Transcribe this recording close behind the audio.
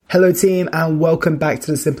Hello team and welcome back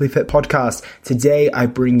to the Simply Fit podcast. Today I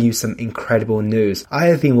bring you some incredible news. I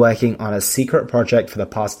have been working on a secret project for the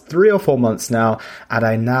past 3 or 4 months now, and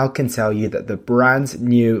I now can tell you that the brand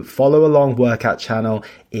new follow along workout channel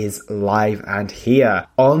is live and here.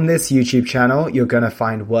 On this YouTube channel, you're going to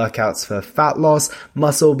find workouts for fat loss,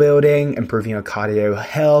 muscle building, improving your cardio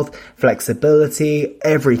health, flexibility,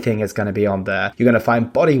 everything is going to be on there. You're going to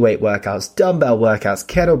find body weight workouts, dumbbell workouts,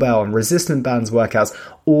 kettlebell and resistant bands workouts,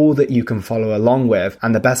 all that you can follow along with.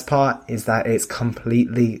 And the best part is that it's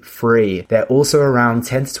completely free. They're also around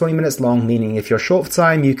 10 to 20 minutes long, meaning if you're short for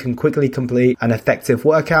time, you can quickly complete an effective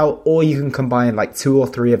workout, or you can combine like 2 or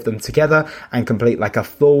 3 of them together and complete like a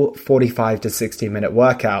full 45 to 60 minute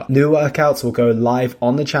workout. New workouts will go live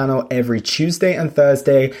on the channel every Tuesday and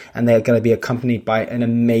Thursday, and they're going to be accompanied by an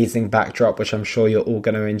amazing backdrop, which I'm sure you're all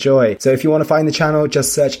going to enjoy. So if you want to find the channel,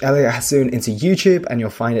 just search Elliot Hassoun into YouTube and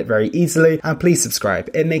you'll find it very easily. And please subscribe.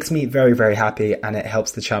 It makes me very, very happy and it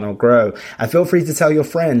helps the channel grow. And feel free to tell your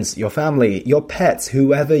friends, your family, your pets,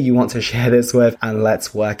 whoever you want to share this with, and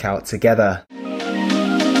let's work out together.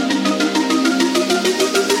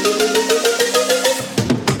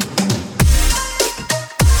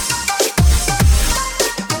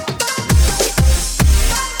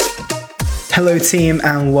 Hello team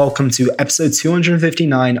and welcome to episode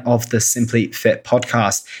 259 of the Simply Fit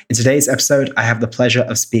podcast. In today's episode, I have the pleasure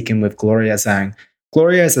of speaking with Gloria Zhang.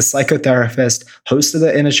 Gloria is a psychotherapist, host of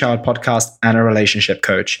the Inner Child podcast, and a relationship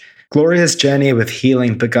coach. Gloria's journey with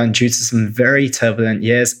healing began due to some very turbulent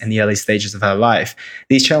years in the early stages of her life.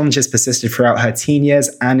 These challenges persisted throughout her teen years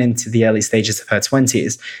and into the early stages of her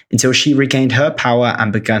 20s, until she regained her power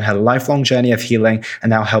and began her lifelong journey of healing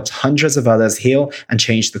and now helps hundreds of others heal and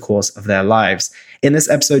change the course of their lives. In this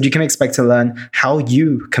episode, you can expect to learn how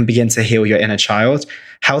you can begin to heal your inner child,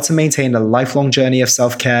 how to maintain a lifelong journey of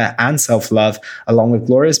self-care and self-love, along with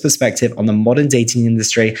Gloria's perspective on the modern dating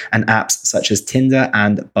industry and apps such as Tinder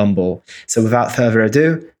and Bumble. So without further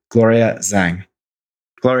ado, Gloria Zhang.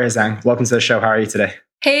 Gloria Zhang, welcome to the show. How are you today?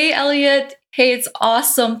 Hey, Elliot. Hey, it's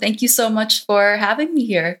awesome. Thank you so much for having me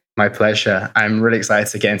here. My pleasure. I'm really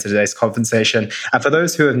excited to get into today's conversation. And for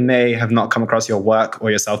those who may have not come across your work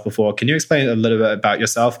or yourself before, can you explain a little bit about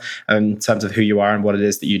yourself in terms of who you are and what it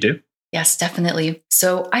is that you do? Yes, definitely.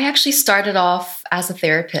 So I actually started off as a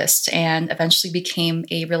therapist and eventually became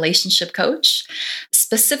a relationship coach.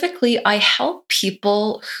 Specifically, I help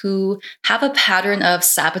people who have a pattern of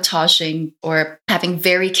sabotaging or having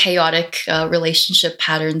very chaotic relationship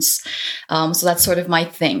patterns. So that's sort of my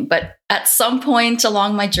thing. But at some point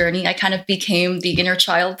along my journey, I kind of became the inner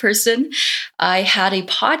child person. I had a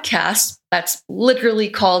podcast that's literally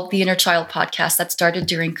called the Inner Child Podcast that started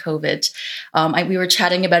during COVID. We were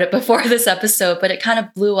chatting about it before this episode, but it kind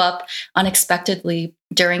of blew up unexpectedly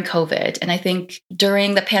during COVID. And I think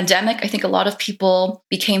during the pandemic, I think a lot of people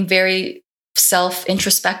became very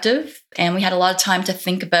self-introspective, and we had a lot of time to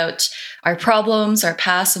think about our problems, our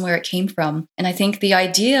past, and where it came from. And I think the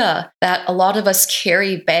idea that a lot of us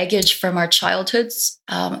carry baggage from our childhoods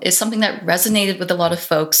is something that resonated with a lot of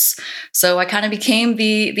folks. So I kind of became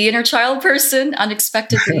the inner child person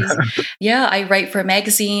unexpectedly. Yeah, I write for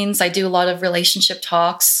magazines. I do a lot of relationship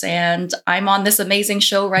talks, and I'm on this amazing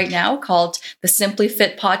show right now called the Simply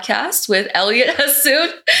Fit podcast with Elliot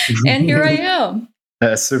Hassoun. And here I am.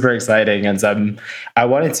 That's super exciting. And I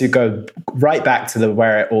wanted to go right back to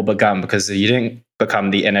where it all began, because you didn't become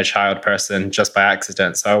the inner child person just by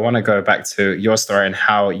accident. So I want to go back to your story and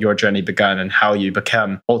how your journey began and how you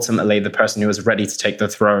became ultimately the person who was ready to take the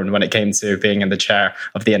throne when it came to being in the chair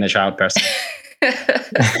of the inner child person.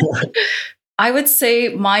 I would say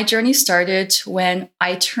my journey started when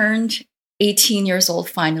I turned 18 years old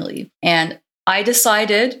finally. And I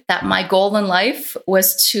decided that my goal in life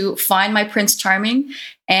was to find my Prince Charming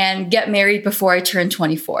and get married before I turned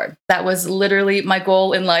 24. That was literally my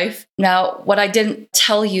goal in life. Now, what I didn't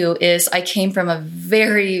tell you is I came from a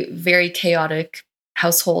very, very chaotic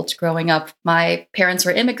household growing up. My parents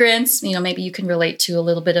were immigrants. Maybe you can relate to a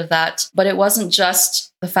little bit of that. But it wasn't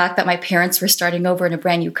just the fact that my parents were starting over in a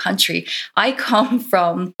brand new country. I come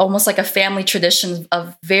from almost like a family tradition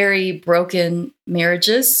of very broken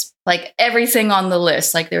marriages, like everything on the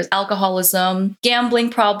list. Like there's alcoholism,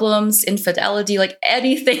 gambling problems, infidelity, like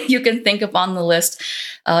anything you can think of on the list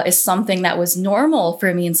is something that was normal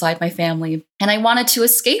for me inside my family. And I wanted to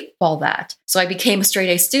escape all that. So I became a straight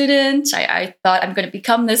A student. I thought I'm going to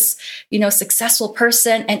become this, successful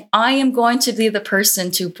person. And I am going to be the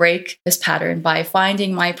person to break this pattern by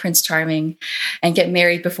finding my Prince Charming and get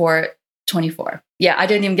married before 24. Yeah, I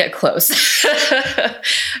didn't even get close.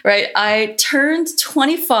 Right. I turned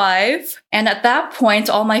 25. And at that point,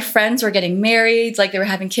 all my friends were getting married, like they were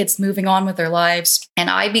having kids, moving on with their lives. And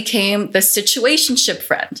I became the situationship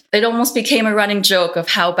friend. It almost became a running joke of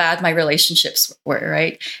how bad my relationships were,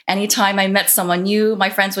 right? Anytime I met someone new, my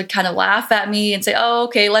friends would kind of laugh at me and say, oh,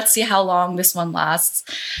 okay, let's see how long this one lasts.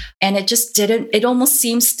 And it just didn't, it almost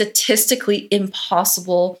seemed statistically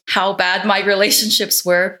impossible how bad my relationships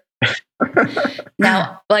were.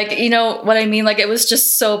 Now, like, you know what I mean? Like, it was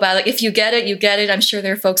just so bad. Like, if you get it, you get it. I'm sure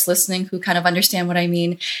there are folks listening who kind of understand what I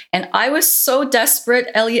mean. And I was so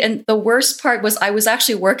desperate, Ellie. And the worst part was I was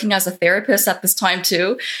actually working as a therapist at this time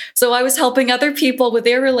too. So I was helping other people with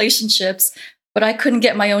their relationships, but I couldn't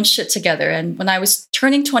get my own shit together. And when I was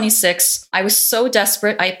turning 26, I was so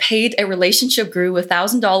desperate. I paid a relationship guru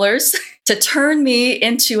 $1,000 to turn me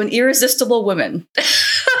into an irresistible woman.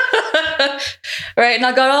 Right. And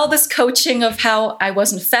I got all this coaching of how I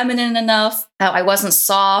wasn't feminine enough, how I wasn't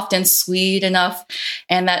soft and sweet enough,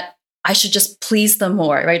 and that I should just please them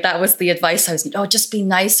more. Right. That was the advice I was getting. Oh, just be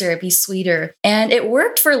nicer, be sweeter. And it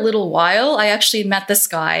worked for a little while. I actually met this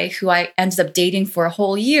guy who I ended up dating for a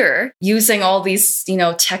whole year using all these,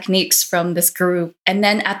 techniques from this group. And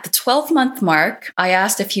then at the 12-month mark, I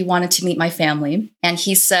asked if he wanted to meet my family. And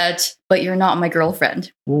he said, but you're not my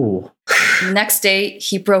girlfriend. Ooh. Next day,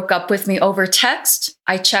 he broke up with me over text.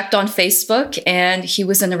 I checked on Facebook and he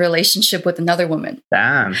was in a relationship with another woman.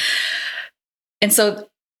 Damn. And so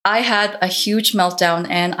I had a huge meltdown,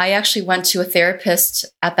 and I actually went to a therapist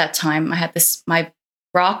at that time. I had my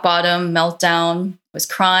rock bottom meltdown. I was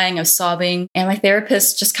crying, I was sobbing, and my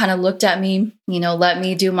therapist just kind of looked at me, let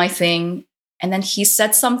me do my thing. And then he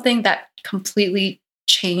said something that completely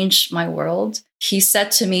changed my world. He said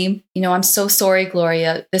to me, I'm so sorry,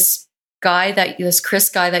 Gloria, this Chris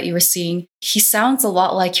guy that you were seeing, he sounds a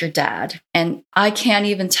lot like your dad. And I can't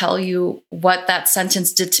even tell you what that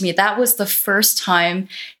sentence did to me. That was the first time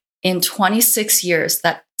in 26 years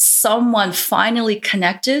that someone finally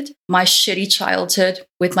connected my shitty childhood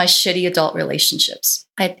with my shitty adult relationships.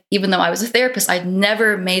 Even though I was a therapist, I'd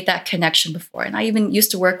never made that connection before. And I even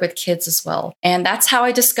used to work with kids as well. And that's how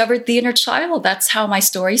I discovered the inner child. That's how my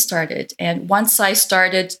story started. And once I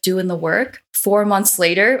started doing the work, 4 months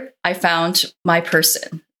later, I found my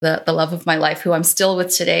person, the love of my life, who I'm still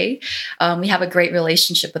with today. We have a great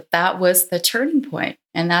relationship, but that was the turning point.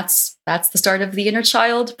 And that's the start of the Inner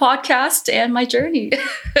Child podcast and my journey.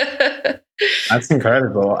 That's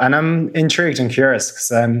incredible. And I'm intrigued and curious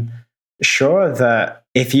because I'm sure that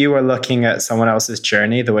if you were looking at someone else's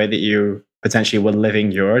journey, the way that you potentially were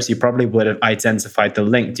living yours, you probably would have identified the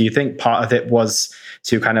link. Do you think part of it was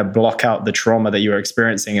to kind of block out the trauma that you were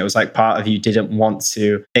experiencing? It was like part of you didn't want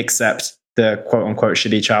to accept the quote unquote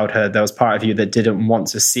shitty childhood. There was part of you that didn't want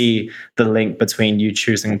to see the link between you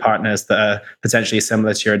choosing partners that are potentially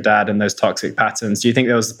similar to your dad and those toxic patterns. Do you think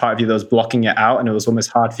there was part of you that was blocking it out and it was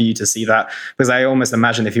almost hard for you to see that? Because I almost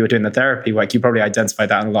imagine if you were doing the therapy work, you probably identified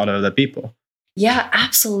that in a lot of other people. Yeah,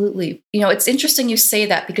 absolutely. It's interesting you say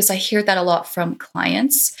that because I hear that a lot from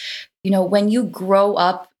clients. When you grow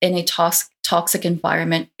up in a toxic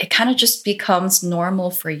environment, it kind of just becomes normal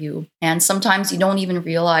for you. And sometimes you don't even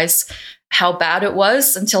realize how bad it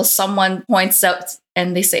was until someone points out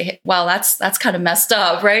and they say, wow, that's kind of messed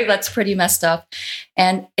up, right? That's pretty messed up.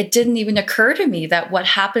 And it didn't even occur to me that what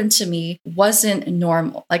happened to me wasn't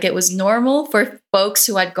normal. Like, it was normal for folks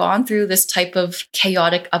who had gone through this type of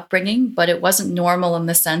chaotic upbringing, but it wasn't normal in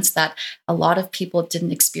the sense that a lot of people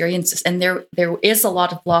didn't experience this. And there is a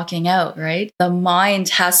lot of blocking out, right? The mind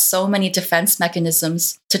has so many defense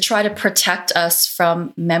mechanisms to try to protect us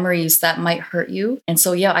from memories that might hurt you. And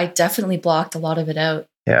so, yeah, I definitely blocked a lot of it out.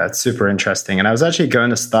 Yeah, it's super interesting. And I was actually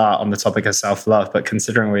going to start on the topic of self-love, but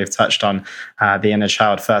considering we've touched on the inner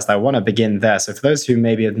child first, I want to begin there. So for those who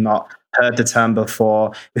maybe have not heard the term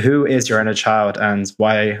before, who is your inner child and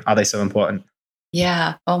why are they so important?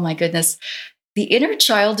 Yeah. Oh my goodness. The inner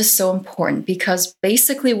child is so important because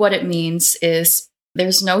basically what it means is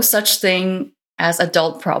there's no such thing as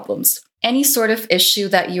adult problems. Any sort of issue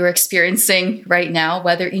that you're experiencing right now,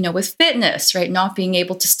 whether, with fitness, right? Not being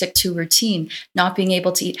able to stick to routine, not being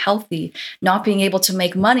able to eat healthy, not being able to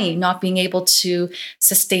make money, not being able to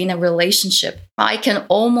sustain a relationship. I can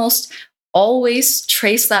almost always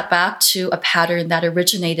trace that back to a pattern that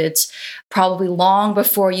originated probably long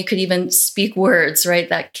before you could even speak words, right?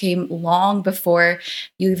 That came long before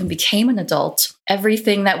you even became an adult.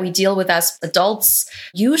 Everything that we deal with as adults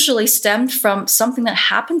usually stemmed from something that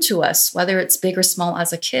happened to us, whether it's big or small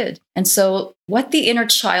as a kid. And so what the inner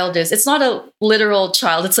child is, it's not a literal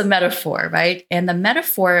child, it's a metaphor, right? And the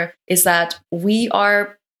metaphor is that we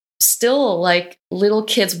are still like little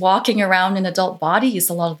kids walking around in adult bodies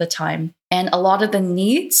a lot of the time. And a lot of the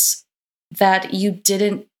needs that you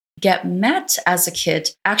didn't get met as a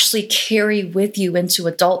kid actually carry with you into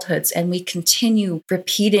adulthoods. And we continue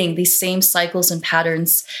repeating these same cycles and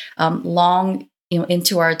patterns long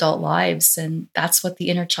into our adult lives. And that's what the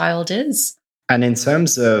inner child is. And in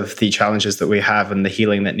terms of the challenges that we have and the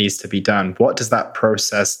healing that needs to be done, what does that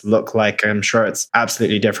process look like? I'm sure it's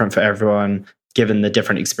absolutely different for everyone, given the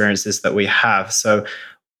different experiences that we have. So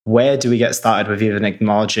where do we get started with even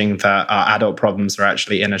acknowledging that our adult problems are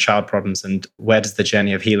actually inner child problems? And where does the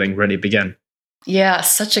journey of healing really begin? Yeah,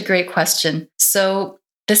 such a great question. So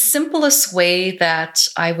the simplest way that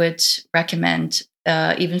I would recommend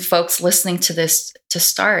even folks listening to this to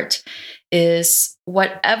start is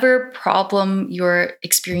whatever problem you're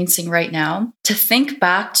experiencing right now, to think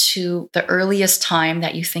back to the earliest time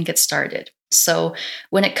that you think it started. So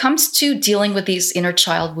when it comes to dealing with these inner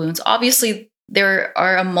child wounds, obviously there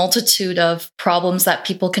are a multitude of problems that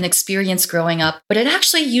people can experience growing up, but it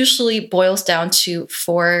actually usually boils down to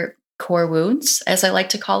 4 core wounds, as I like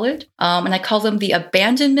to call it. And I call them the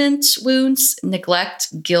abandonment wounds,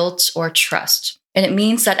 neglect, guilt, or trust. And it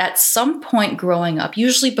means that at some point growing up,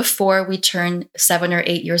 usually before we turn 7 or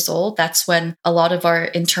 8 years old, that's when a lot of our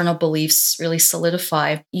internal beliefs really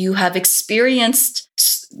solidify. You have experienced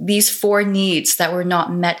these 4 needs that were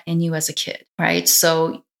not met in you as a kid, right?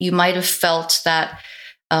 So you might have felt that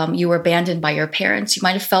you were abandoned by your parents. You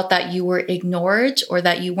might have felt that you were ignored or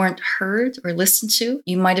that you weren't heard or listened to.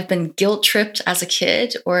 You might have been guilt tripped as a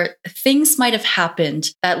kid, or things might have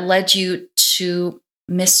happened that led you to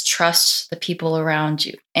mistrust the people around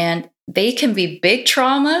you. And they can be big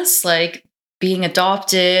traumas like being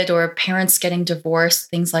adopted or parents getting divorced,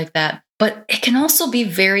 things like that. But it can also be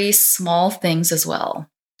very small things as well,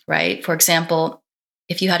 right? For example,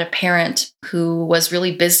 if you had a parent who was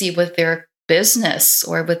really busy with their business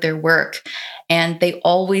or with their work, and they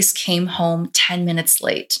always came home 10 minutes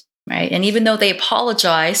late, right? And even though they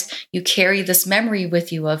apologized, you carry this memory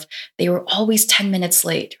with you of they were always 10 minutes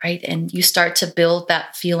late, right? And you start to build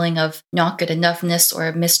that feeling of not good enoughness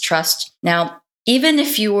or mistrust. Now, even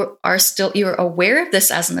if you're aware of this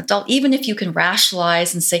as an adult, even if you can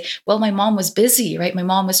rationalize and say, well, my mom was busy, right? My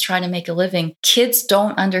mom was trying to make a living. Kids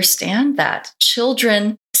don't understand that.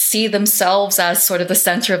 Children see themselves as sort of the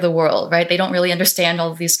center of the world, right? They don't really understand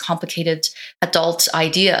all of these complicated adult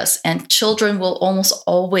ideas. And children will almost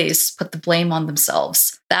always put the blame on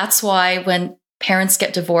themselves. That's why when parents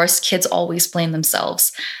get divorced, kids always blame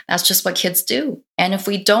themselves. That's just what kids do. And if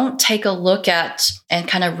we don't take a look at and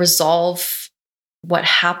kind of resolve what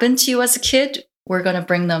happened to you as a kid, we're going to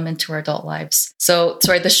bring them into our adult lives. So,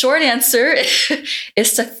 the short answer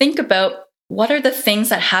is to think about what are the things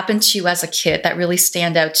that happened to you as a kid that really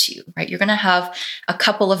stand out to you, right? You're going to have a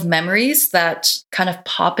couple of memories that kind of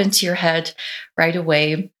pop into your head right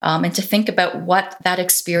away, and to think about what that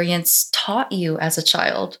experience taught you as a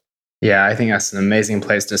child. Yeah, I think that's an amazing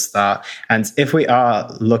place to start. And if we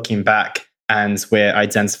are looking back, and we're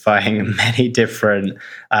identifying many different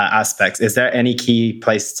aspects, is there any key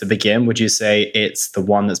place to begin? Would you say it's the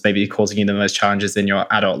one that's maybe causing you the most challenges in your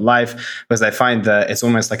adult life? Because I find that it's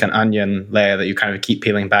almost like an onion layer that you kind of keep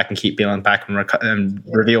peeling back and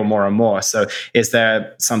reveal more and more. So is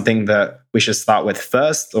there something that we should start with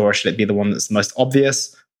first, or should it be the one that's most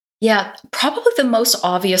obvious? Yeah, probably the most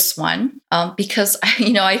obvious one, because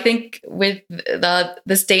I think with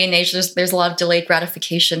this day and age, there's a lot of delayed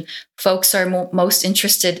gratification. Folks are most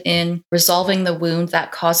interested in resolving the wound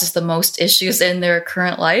that causes the most issues in their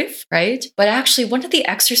current life, right? But actually, one of the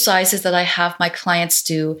exercises that I have my clients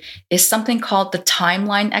do is something called the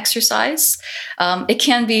timeline exercise. It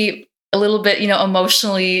can be a little bit,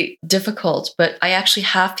 emotionally difficult, but I actually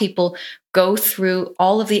have people go through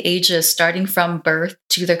all of the ages, starting from birth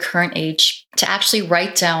to their current age, to actually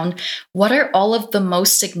write down what are all of the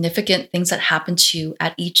most significant things that happened to you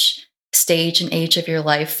at each stage and age of your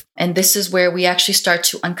life. And this is where we actually start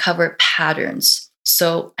to uncover patterns.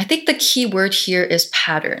 So I think the key word here is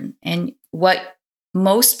pattern. And what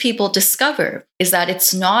most people discover is that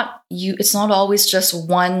it's not always just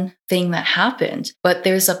one thing that happened, but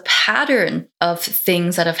there's a pattern of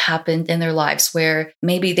things that have happened in their lives where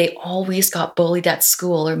maybe they always got bullied at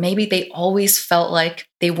school, or maybe they always felt like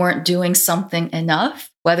they weren't doing something enough,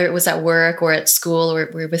 whether it was at work or at school or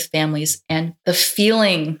with families. And the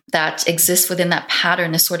feeling that exists within that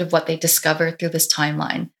pattern is sort of what they discover through this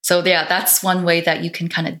timeline. So yeah, that's one way that you can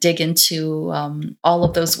kind of dig into all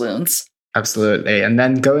of those wounds. Absolutely. And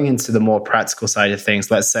then going into the more practical side of things,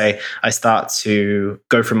 let's say I start to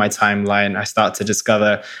go through my timeline, I start to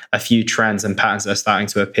discover a few trends and patterns that are starting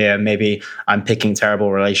to appear. Maybe I'm picking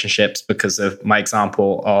terrible relationships because of my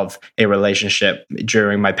example of a relationship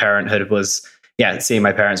during my parenthood was, seeing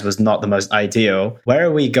my parents was not the most ideal. Where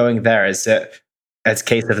are we going there? Is it a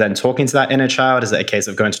case of then talking to that inner child? Is it a case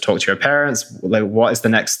of going to talk to your parents? Like, what is the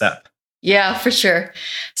next step? Yeah, for sure.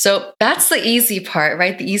 So that's the easy part,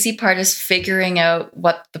 right? The easy part is figuring out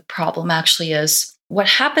what the problem actually is. What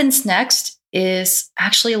happens next is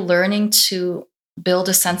actually learning to build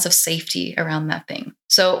a sense of safety around that thing.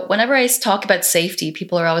 So whenever I talk about safety,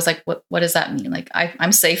 people are always like, what does that mean? Like,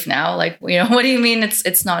 I'm safe now. Like, what do you mean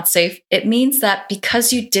it's not safe? It means that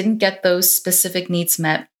because you didn't get those specific needs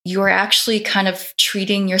met, you're actually kind of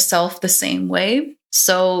treating yourself the same way.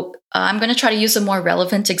 So I'm going to try to use a more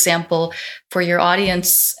relevant example for your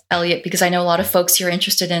audience, Elliot, because I know a lot of folks here are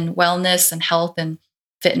interested in wellness and health and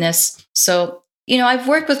fitness. So, I've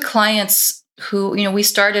worked with clients who, we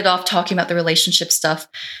started off talking about the relationship stuff,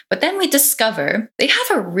 but then we discover they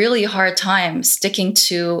have a really hard time sticking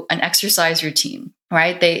to an exercise routine,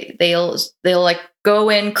 right? They'll like go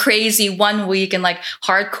in crazy 1 week and like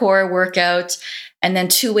hardcore workout. And then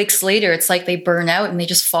 2 weeks later, it's like they burn out and they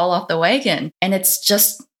just fall off the wagon. And it's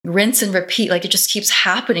just rinse and repeat. Like it just keeps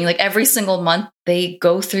happening. Like every single month they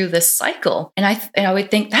go through this cycle. And I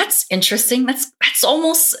would think that's interesting. That's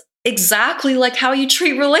almost exactly like how you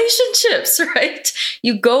treat relationships, right?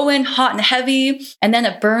 You go in hot and heavy and then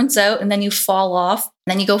it burns out and then you fall off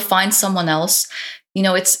and then you go find someone else.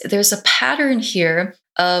 There's a pattern here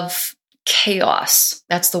of chaos.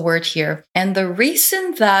 That's the word here. And the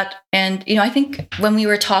reason that, I think when we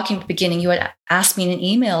were talking at the beginning, you had asked me in an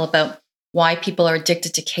email about why people are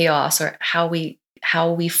addicted to chaos or how we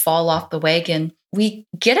fall off the wagon. We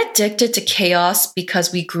get addicted to chaos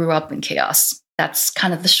because we grew up in chaos. That's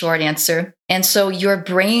kind of the short answer. And so your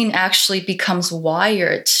brain actually becomes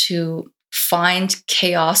wired to find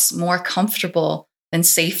chaos more comfortable than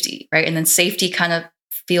safety, right? And then safety kind of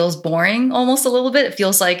feels boring almost a little bit. It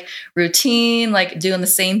feels like routine, like doing the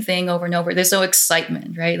same thing over and over. There's no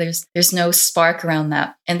excitement, right? There's no spark around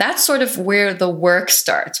that. And that's sort of where the work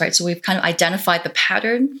starts, right? So we've kind of identified the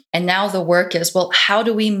pattern. And now the work is, well, how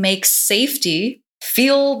do we make safety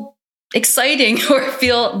feel exciting or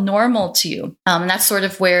feel normal to you? And that's sort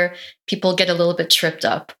of where people get a little bit tripped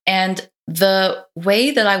up. And the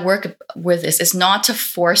way that I work with this is not to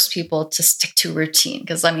force people to stick to routine.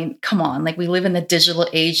 Because come on, like we live in the digital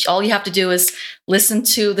age. All you have to do is listen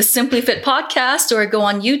to the Simply Fit podcast or go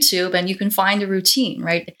on YouTube and you can find a routine,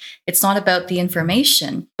 right? It's not about the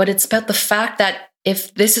information, but it's about the fact that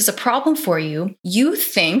if this is a problem for you, you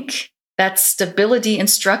think that stability and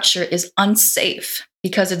structure is unsafe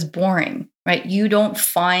because it's boring, right? You don't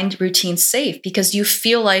find routine safe because you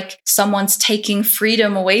feel like someone's taking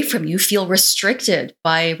freedom away from you. You feel restricted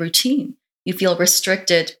by routine. You feel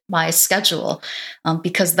restricted by a schedule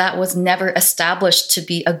because that was never established to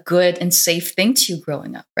be a good and safe thing to you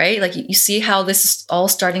growing up, right? Like you see how this is all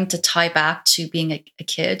starting to tie back to being a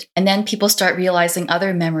kid. And then people start realizing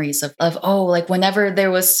other memories of like whenever there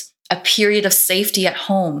was a period of safety at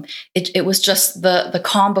home, it was just the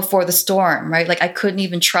calm before the storm, right? Like I couldn't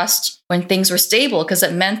even trust when things were stable because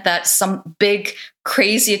it meant that some big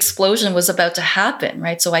crazy explosion was about to happen,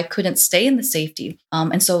 right? So I couldn't stay in the safety.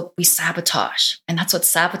 And so we sabotage. And that's what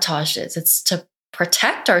sabotage is. It's to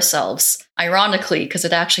protect ourselves, ironically, because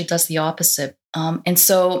it actually does the opposite. And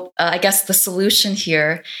so I guess the solution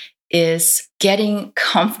here is getting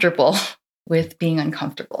comfortable with being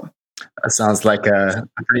uncomfortable. That sounds like a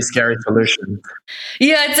pretty scary solution.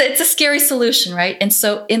 Yeah, it's a scary solution, right? And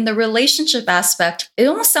so in the relationship aspect, it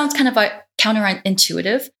almost sounds kind of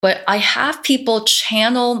counterintuitive, but I have people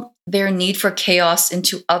channel their need for chaos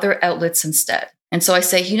into other outlets instead. And so I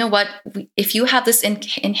say, you know what? If you have this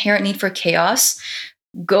inherent need for chaos,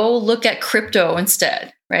 go look at crypto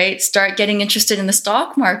instead, right? Start getting interested in the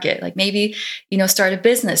stock market, like maybe, start a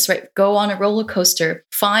business, right? Go on a roller coaster,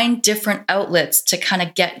 find different outlets to kind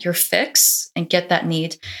of get your fix and get that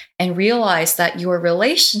need and realize that your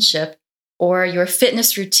relationship or your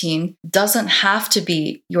fitness routine doesn't have to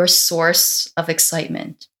be your source of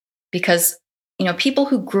excitement because people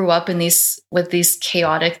who grew up with these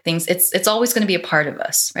chaotic things, it's always going to be a part of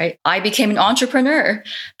us, right? I became an entrepreneur.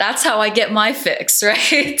 That's how I get my fix,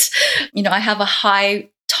 right? I have a high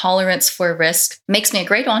tolerance for risk, makes me a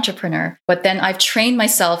great entrepreneur, but then I've trained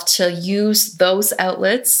myself to use those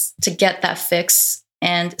outlets to get that fix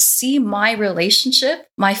and see my relationship,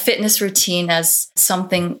 my fitness routine as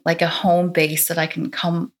something like a home base that I can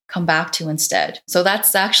come come back to instead. So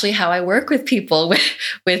that's actually how I work with people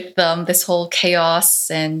with this whole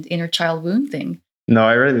chaos and inner child wound thing. No,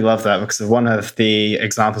 I really love that, because one of the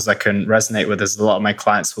examples I can resonate with is a lot of my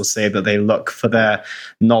clients will say that they look for their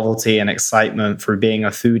novelty and excitement through being a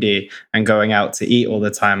foodie and going out to eat all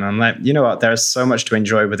the time. And I'm like, you know what? There's so much to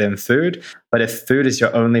enjoy within food. But if food is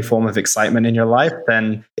your only form of excitement in your life,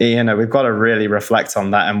 then, we've got to really reflect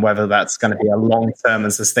on that and whether that's going to be a long-term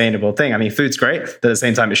and sustainable thing. I mean, food's great, but at the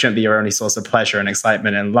same time, it shouldn't be your only source of pleasure and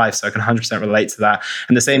excitement in life. So I can 100% relate to that.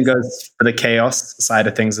 And the same goes for the chaos side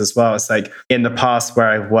of things as well. It's like in the past where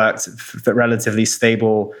I've worked for relatively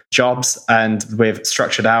stable jobs and with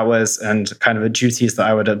structured hours and kind of the duties that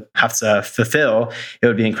I would have to fulfill, it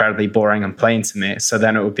would be incredibly boring and plain to me. So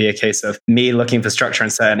then it would be a case of me looking for structure in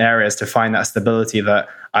certain areas to find that stability that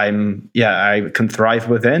I can thrive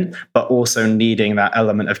within, but also needing that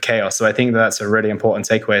element of chaos. So I think that's a really important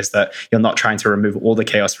takeaway, is that you're not trying to remove all the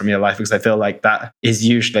chaos from your life, because I feel like that is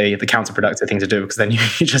usually the counterproductive thing to do, because then you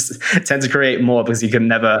just tend to create more, because you can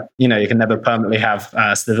never permanently have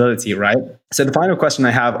stability, right? So the final question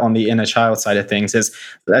I have on the inner child side of things is,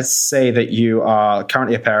 let's say that you are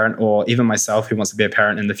currently a parent, or even myself who wants to be a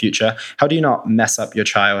parent in the future. How do you not mess up your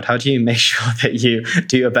child? How do you make sure that you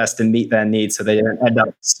do your best to meet their needs so they don't end up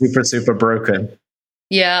super, super broken?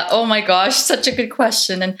 Yeah. Oh my gosh. Such a good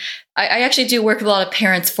question. And I actually do work with a lot of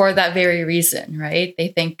parents for that very reason, right? They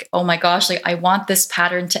think, oh my gosh, like I want this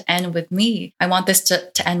pattern to end with me. I want this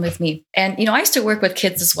to end with me. And, I used to work with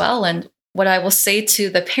kids as well. And what I will say to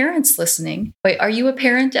the parents listening, wait, are you a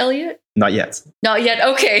parent, Elliot? Not yet. Not yet.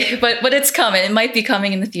 Okay. But it's coming. It might be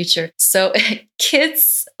coming in the future. So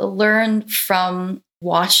kids learn from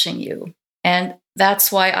watching you. And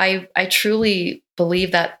that's why I truly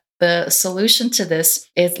believe that the solution to this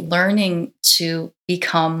is learning to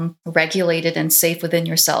become regulated and safe within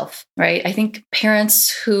yourself, right? I think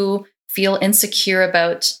parents who feel insecure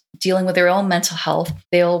about dealing with their own mental health,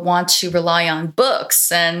 they'll want to rely on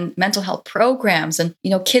books and mental health programs. And,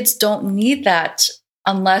 kids don't need that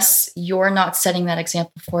unless you're not setting that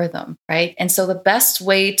example for them, right? And so the best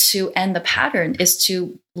way to end the pattern is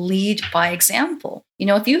to lead by example.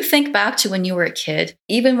 If you think back to when you were a kid,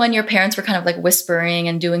 even when your parents were kind of like whispering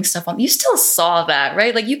and doing stuff you still saw that,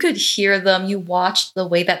 right? Like you could hear them, you watched the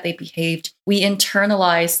way that they behaved. We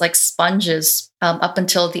internalized like sponges up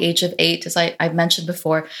until the age of 8, as I've mentioned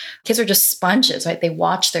before. Kids are just sponges, right? They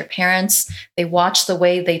watch their parents, they watch the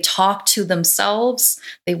way they talk to themselves,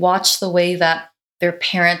 they watch the way that their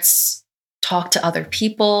parents talk to other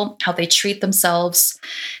people, how they treat themselves.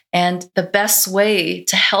 And the best way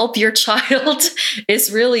to help your child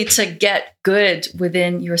is really to get good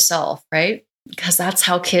within yourself, right? Because that's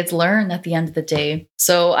how kids learn at the end of the day.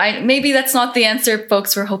 So maybe that's not the answer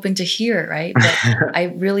folks were hoping to hear, right? But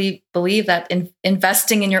I really believe that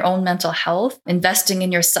investing in your own mental health, investing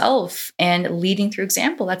in yourself, and leading through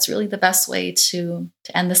example, that's really the best way to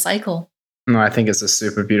end the cycle. No, I think it's a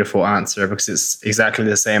super beautiful answer, because it's exactly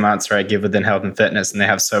the same answer I give within health and fitness. And they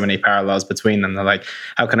have so many parallels between them. They're like,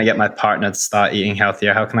 how can I get my partner to start eating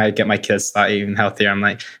healthier? How can I get my kids to start eating healthier? I'm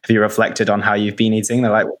like, have you reflected on how you've been eating?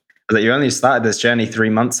 They're like, you only started this journey 3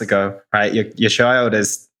 months ago, right? Your child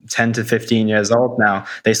is 10 to 15 years old now.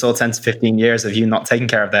 They saw 10 to 15 years of you not taking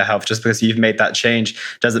care of their health. Just because you've made that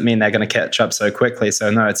change doesn't mean they're going to catch up so quickly. So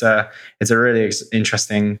no, it's a really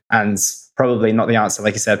interesting and probably not the answer,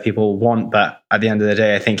 like you said, people want, but at the end of the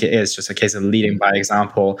day, I think it is just a case of leading by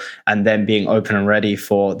example and then being open and ready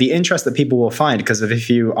for the interest that people will find. Because if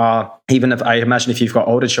you are, even if I imagine if you've got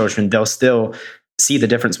older children, they'll still see the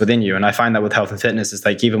difference within you. And I find that with health and fitness, it's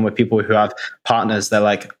like, even with people who have partners, they're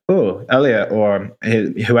like, oh, Elliot or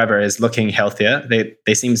whoever is looking healthier.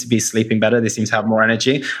 They seem to be sleeping better. They seem to have more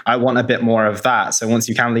energy. I want a bit more of that. So once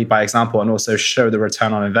you can lead by example and also show the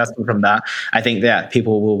return on investment from that, I think that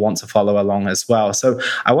people will want to follow along as well. So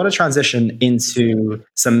I want to transition into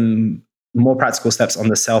some more practical steps on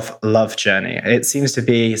the self-love journey. It seems to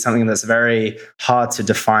be something that's very hard to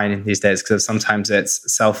define these days, because sometimes it's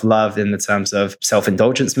self-love in the terms of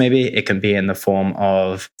self-indulgence, maybe. It can be in the form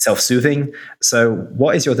of self-soothing. So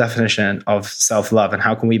what is your definition of self-love, and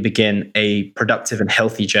how can we begin a productive and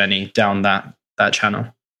healthy journey down that channel?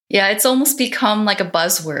 Yeah, it's almost become like a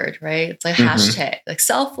buzzword, right? It's like hashtag, like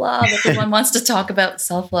self-love. Everyone wants to talk about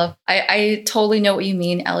self-love. I totally know what you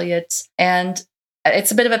mean, Elliot. And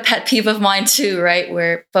it's a bit of a pet peeve of mine too, right?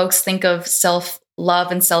 Where folks think of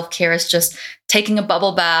self-love and self-care as just taking a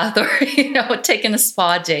bubble bath or, taking a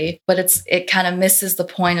spa day, but it kind of misses the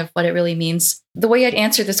point of what it really means. The way I'd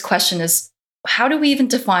answer this question is, how do we even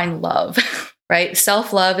define love, right?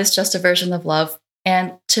 Self-love is just a version of love.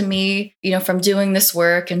 And to me, from doing this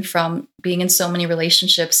work and from being in so many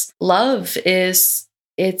relationships, love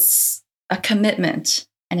it's a commitment,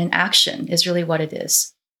 and an action is really what it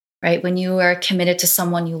is. Right? When you are committed to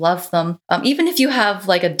someone, you love them. Even if you have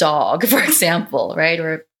like a dog, for example, right?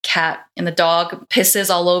 Or a cat, and the dog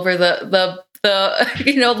pisses all over the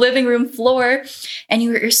living room floor, and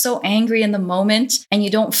you're so angry in the moment, and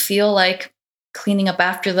you don't feel like cleaning up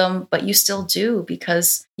after them, but you still do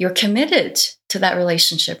because you're committed to that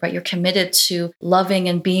relationship, right? You're committed to loving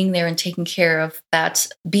and being there and taking care of that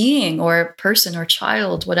being or person or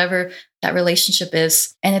child, whatever that relationship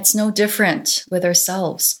is. And it's no different with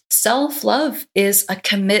ourselves. Self-love is a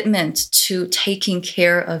commitment to taking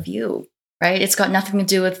care of you, right? It's got nothing to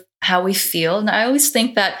do with how we feel. And I always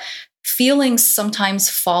think that feelings sometimes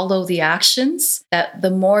follow the actions, that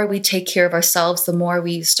the more we take care of ourselves, the more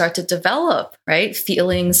we start to develop, right?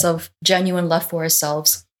 Feelings of genuine love for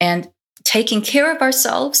ourselves. And taking care of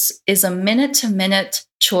ourselves is a minute-to-minute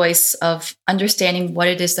choice of understanding what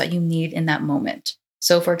it is that you need in that moment.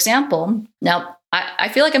 So for example, now I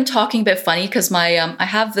feel like I'm talking a bit funny because I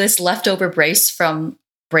have this leftover brace from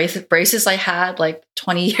braces I had like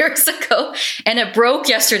 20 years ago, and it broke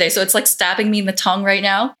yesterday. So it's like stabbing me in the tongue right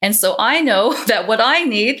now. And so I know that what I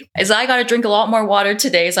need is I got to drink a lot more water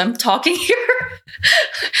today as I'm talking here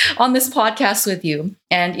on this podcast with you.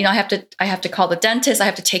 And, I have to call the dentist. I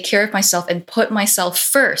have to take care of myself and put myself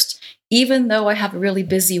first, even though I have a really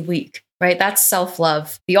busy week. Right? That's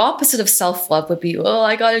self-love. The opposite of self-love would be,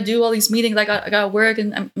 I got to do all these meetings. I got to work,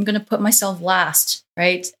 and I'm going to put myself last,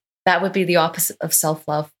 right? That would be the opposite of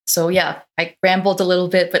self-love. So yeah, I rambled a little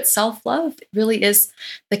bit, but self-love really is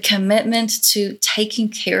the commitment to taking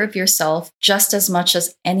care of yourself just as much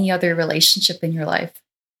as any other relationship in your life.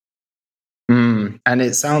 And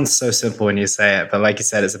it sounds so simple when you say it, but like you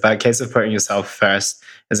said, it's about a case of putting yourself first.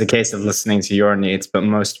 It's a case of listening to your needs, but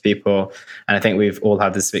most people, and I think we've all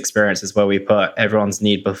had this experience, is where we put everyone's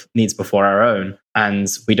needs before our own, and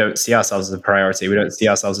we don't see ourselves as a priority. We don't see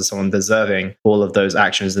ourselves as someone deserving all of those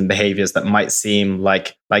actions and behaviors that might seem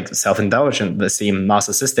like self-indulgent, that seem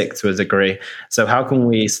narcissistic to a degree. So how can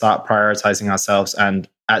we start prioritizing ourselves and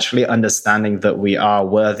actually understanding that we are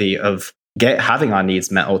worthy of having our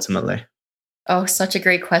needs met ultimately? Oh, such a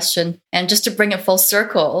great question. And just to bring it full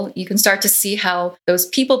circle, you can start to see how those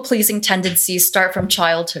people-pleasing tendencies start from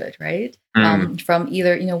childhood, right? From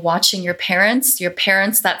either, watching your parents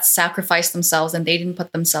that sacrificed themselves and they didn't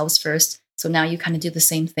put themselves first. So now you kind of do the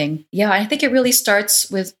same thing. Yeah, I think it really starts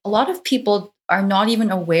with a lot of people are not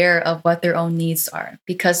even aware of what their own needs are,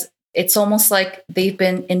 because it's almost like they've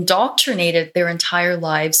been indoctrinated their entire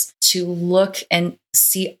lives to look and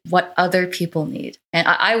see what other people need. And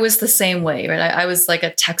I was the same way, right? I was like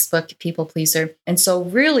a textbook people pleaser. And so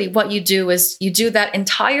really what you do is you do that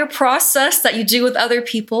entire process that you do with other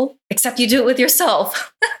people, except you do it with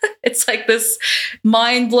yourself. It's like this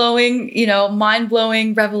mind-blowing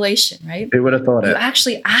revelation, right? Who would have thought it? You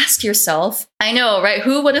actually ask yourself, I know, right?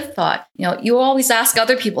 Who would have thought? You always ask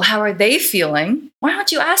other people, how are they feeling? Why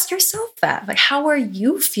don't you ask yourself that? Like, how are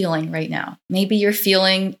you feeling right now? Maybe you're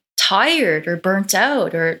feeling tired or burnt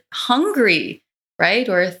out or hungry, right?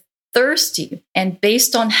 Or thirsty. And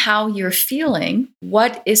based on how you're feeling,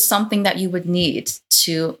 what is something that you would need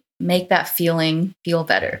to make that feeling feel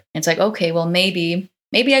better? It's like, okay, well, maybe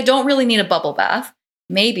I don't really need a bubble bath.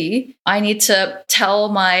 Maybe I need to tell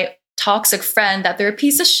my toxic friend that they're a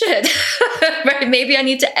piece of shit, right? Maybe I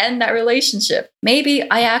need to end that relationship. Maybe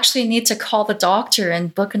I actually need to call the doctor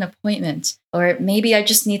and book an appointment. Or maybe I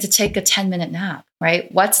just need to take a 10-minute nap,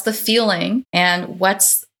 right? What's the feeling and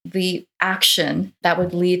what's the action that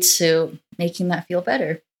would lead to making that feel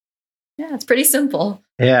better? Yeah, it's pretty simple.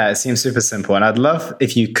 Yeah, it seems super simple. And I'd love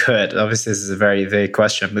if you could, obviously this is a very vague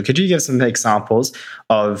question, but could you give some examples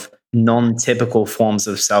of non-typical forms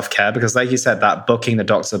of self-care? Because like you said, that booking the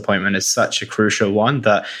doctor's appointment is such a crucial one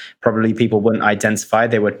that probably people wouldn't identify.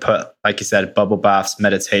 They would put, like you said, bubble baths,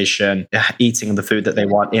 meditation, eating the food that they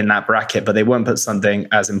want in that bracket, but they wouldn't put something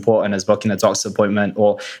as important as booking a doctor's appointment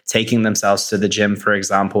or taking themselves to the gym, for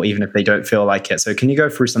example, even if they don't feel like it. So can you go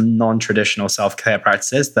through some non-traditional self-care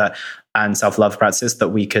practices and self-love practices that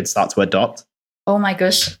we could start to adopt? Oh my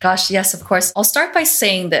gosh, yes, of course. I'll start by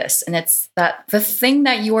saying this, and it's that the thing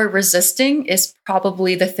that you are resisting is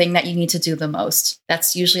probably the thing that you need to do the most.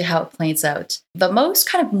 That's usually how it plays out. The most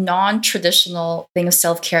kind of non-traditional thing of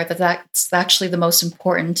self-care that's actually the most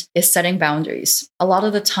important is setting boundaries. A lot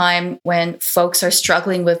of the time when folks are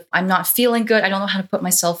struggling with, I'm not feeling good, I don't know how to put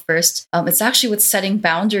myself first, it's actually with setting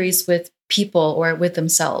boundaries with people or with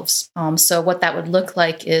themselves. So what that would look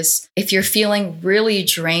like is if you're feeling really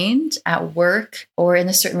drained at work or in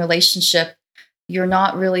a certain relationship, you're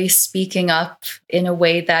not really speaking up in a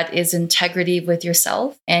way that is integrity with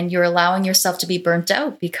yourself, and you're allowing yourself to be burnt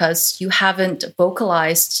out because you haven't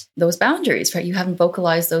vocalized those boundaries, right? You haven't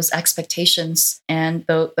vocalized those expectations and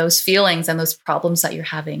those feelings and those problems that you're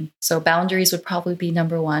having. So boundaries would probably be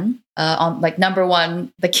number one. Number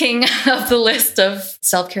one, the king of the list of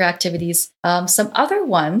self-care activities. Some other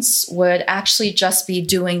ones would actually just be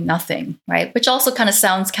doing nothing, right? Which also kind of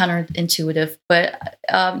sounds counterintuitive, but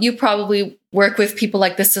you probably work with people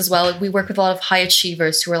like this as well. We work with a lot of high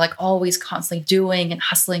achievers who are like always constantly doing and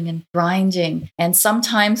hustling and grinding. And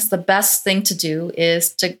sometimes the best thing to do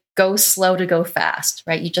is to go slow to go fast,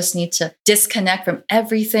 right? You just need to disconnect from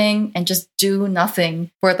everything and just do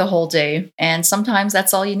nothing for the whole day. And sometimes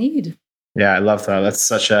that's all you need. Yeah, I love that. That's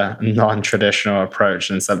such a non-traditional approach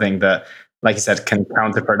and something that, like you said, can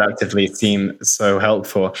counterproductively seem so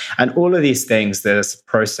helpful. And all of these things, this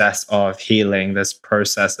process of healing, this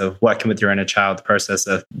process of working with your inner child, the process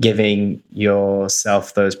of giving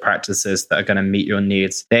yourself those practices that are going to meet your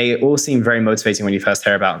needs, they all seem very motivating when you first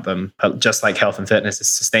hear about them. But just like health and fitness,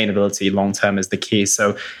 sustainability long-term is the key.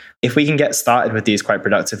 So if we can get started with these quite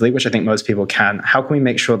productively, which I think most people can, how can we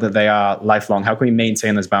make sure that they are lifelong? How can we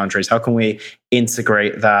maintain those boundaries? How can we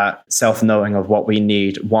integrate that self-knowing of what we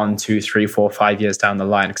need 1, 2, 3, 4, 5 years down the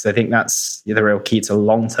line? Because I think that's the real key to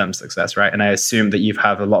long-term success, right? And I assume that you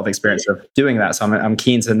have a lot of experience of doing that. So I'm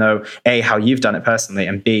keen to know, A, how you've done it personally,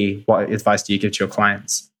 and B, what advice do you give to your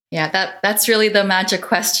clients? Yeah, that's really the magic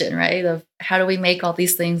question, right? Of how do we make all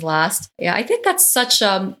these things last? Yeah, I think that's such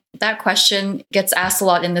that question gets asked a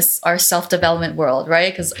lot in our self-development world,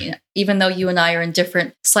 right? Because even though you and I are in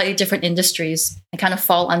slightly different industries, I kind of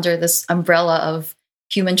fall under this umbrella of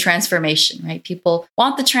human transformation, right? People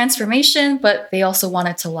want the transformation, but they also want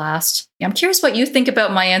it to last. I'm curious what you think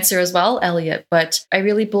about my answer as well, Elliot, but I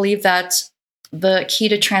really believe that the key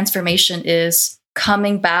to transformation is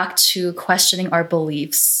coming back to questioning our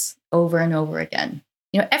beliefs over and over again.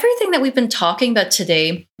 Everything that we've been talking about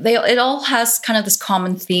today, it all has kind of this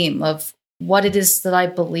common theme of what it is that I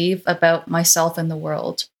believe about myself and the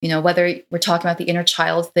world. Whether we're talking about the inner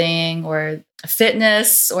child thing or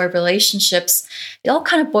fitness or relationships, it all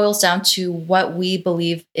kind of boils down to what we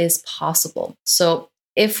believe is possible. So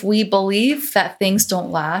if we believe that things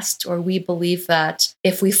don't last, or we believe that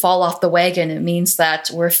if we fall off the wagon, it means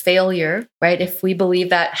that we're a failure, right? If we believe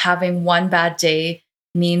that having one bad day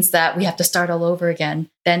means that we have to start all over again,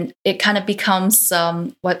 then it kind of becomes,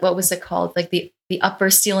 what was it called? Like the upper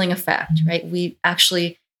ceiling effect, right? We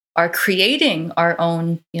actually are creating our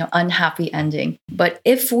own, unhappy ending. But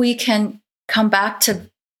if we can come back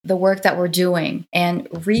to the work that we're doing and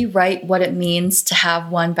rewrite what it means to have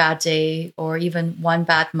one bad day or even one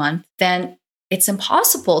bad month, then it's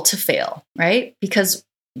impossible to fail, right? Because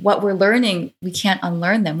what we're learning, we can't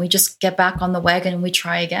unlearn them. We just get back on the wagon and we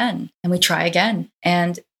try again and we try again.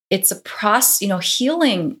 And it's a process,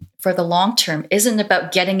 healing for the long term isn't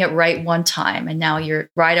about getting it right one time and now you're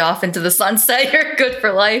right off into the sunset, you're good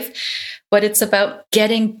for life. But it's about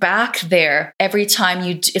getting back there every time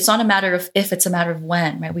it's not a matter of if, it's a matter of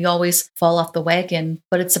when, right? We always fall off the wagon,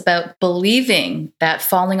 but it's about believing that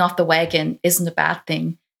falling off the wagon isn't a bad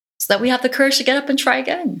thing so that we have the courage to get up and try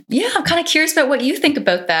again. Yeah, I'm kind of curious about what you think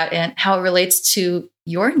about that and how it relates to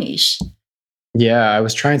your niche. Yeah, I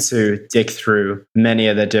was trying to dig through many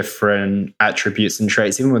of the different attributes and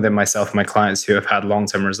traits, even within myself and my clients who have had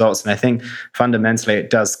long-term results. And I think fundamentally, it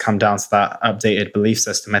does come down to that updated belief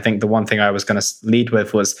system. I think the one thing I was going to lead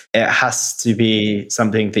with was it has to be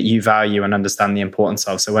something that you value and understand the importance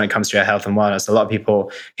of. So when it comes to your health and wellness, a lot of people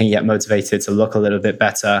can get motivated to look a little bit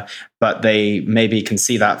better, but they maybe can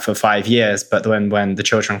see that for 5 years. But when the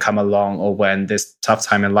children come along or when this tough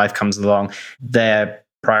time in life comes along, their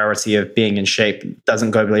priority of being in shape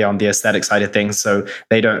doesn't go beyond the aesthetic side of things. So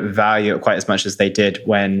they don't value it quite as much as they did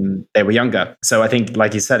when they were younger. So I think,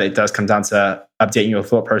 like you said, it does come down to updating your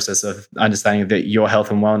thought process of understanding that your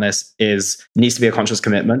health and wellness needs to be a conscious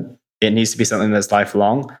commitment. It needs to be something that's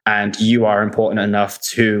lifelong, and you are important enough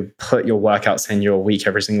to put your workouts in your week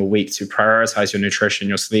every single week, to prioritize your nutrition,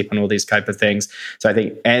 your sleep, and all these type of things. So I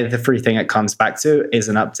think everything it comes back to is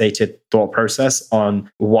an updated thought process on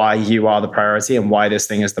why you are the priority and why this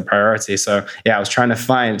thing is the priority. So yeah, I was trying to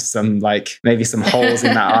find maybe some holes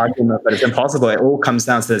in that argument, but it's impossible. It all comes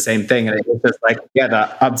down to the same thing. And it's just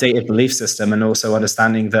that updated belief system, and also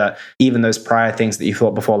understanding that even those prior things that you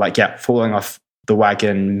thought before, falling off the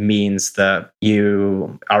wagon means that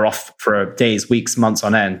you are off for days, weeks, months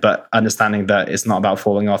on end, but understanding that it's not about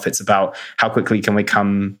falling off. It's about how quickly can we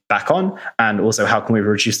come back on, and also how can we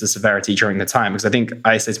reduce the severity during the time. Because I think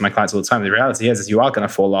I say to my clients all the time, the reality is you are going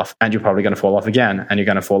to fall off, and you're probably going to fall off again, and you're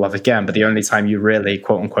going to fall off again. But the only time you really,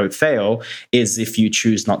 quote unquote, fail is if you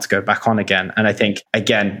choose not to go back on again. And I think,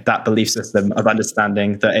 again, that belief system of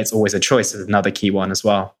understanding that it's always a choice is another key one as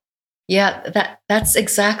well. Yeah, that's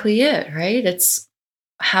exactly it, right? It's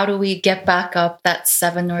how do we get back up that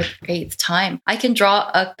 7th or 8th time? I can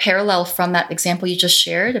draw a parallel from that example you just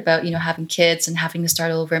shared about, having kids and having to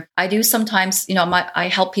start over. I do sometimes, I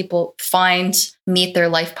help people meet their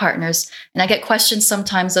life partners. And I get questions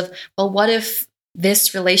sometimes of, well, what if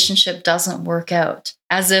this relationship doesn't work out?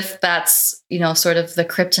 As if that's, sort of the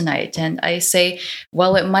kryptonite. And I say,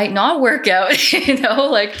 well, it might not work out,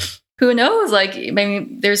 like, who knows? Like, I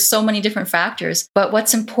mean, there's so many different factors. But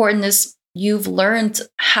what's important is you've learned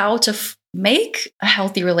how to make a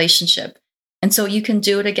healthy relationship. And so you can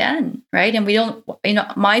do it again, right? And we don't,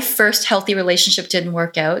 my first healthy relationship didn't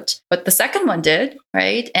work out, but the second one did,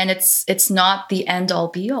 right? And it's not the end all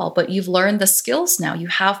be all, but you've learned the skills now. You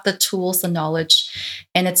have the tools, the knowledge,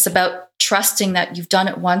 and it's about trusting that you've done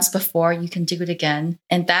it once before, you can do it again.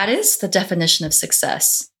 And that is the definition of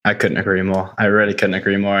success. I couldn't agree more. I really couldn't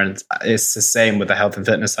agree more. And it's the same with the health and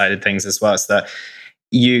fitness side of things as well. It's that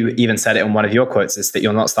you even said it in one of your quotes, is that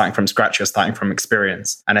you're not starting from scratch, you're starting from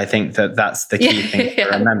experience. And I think that that's the key thing to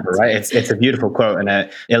remember, right? It's a beautiful quote and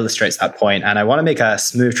it illustrates that point. And I want to make a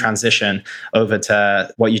smooth transition over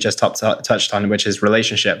to what you just touched on, which is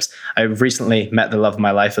relationships. I recently met the love of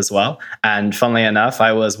my life as well. And funnily enough,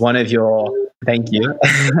 I was one of your Thank you.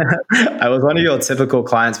 I was one of your typical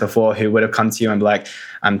clients before who would have come to you and be like,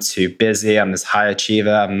 I'm too busy. I'm this high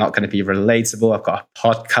achiever. I'm not going to be relatable. I've got a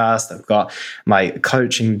podcast. I've got my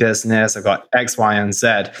coaching business. I've got X, Y, and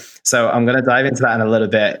Z. So I'm going to dive into that in a little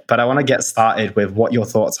bit, but I want to get started with what your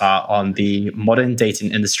thoughts are on the modern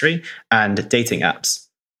dating industry and dating apps.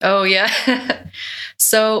 Oh, yeah.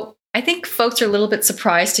 So I think folks are a little bit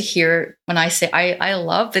surprised to hear when I say I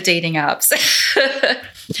love the dating apps.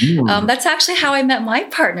 That's actually how I met my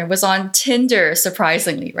partner, was on Tinder,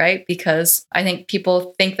 surprisingly, right? Because I think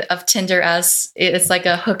people think of Tinder as it's like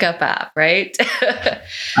a hookup app, right? I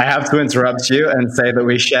have to interrupt you and say that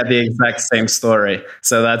we share the exact same story.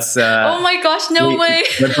 So that's... oh my gosh, no way.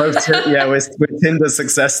 We're both, we're Tinder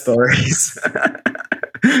success stories.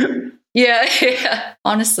 Yeah,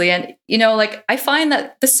 honestly. And, I find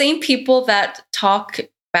that the same people that talk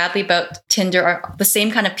badly about Tinder are the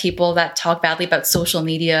same kind of people that talk badly about social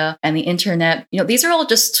media and the internet. These are all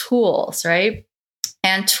just tools, right?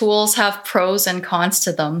 And tools have pros and cons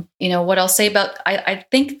to them. What I'll say about, I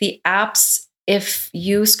think the apps, if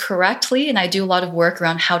used correctly, and I do a lot of work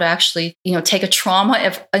around how to actually, take a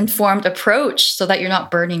trauma-informed approach so that you're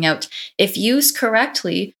not burning out. If used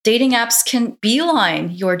correctly, dating apps can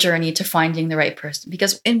beeline your journey to finding the right person.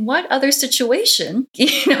 Because in what other situation,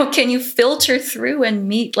 can you filter through and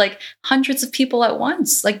meet like hundreds of people at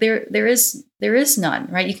once? Like there is none,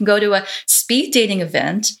 right? You can go to a speed dating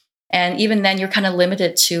event, and even then you're kind of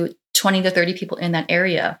limited to 20 to 30 people in that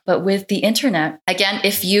area. But with the internet, again,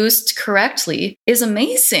 if used correctly, is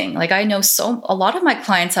amazing. Like I know a lot of my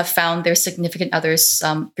clients have found their significant others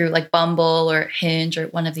through like Bumble or Hinge or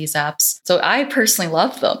one of these apps. So I personally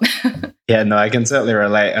love them. Yeah, no, I can certainly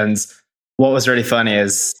relate. And what was really funny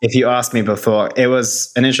is, if you asked me before, it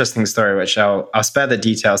was an interesting story, which I'll spare the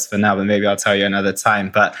details for now, but maybe I'll tell you another time.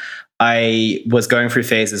 But I was going through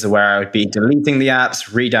phases where I would be deleting the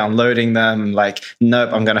apps, re-downloading them. Like, nope,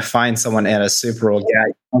 I'm going to find someone in a super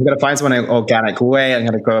organic. I'm going to find someone in an organic way. I'm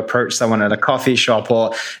going to go approach someone at a coffee shop,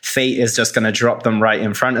 or fate is just going to drop them right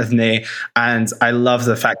in front of me. And I love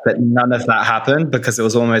the fact that none of that happened, because it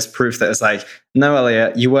was almost proof that it's like, no,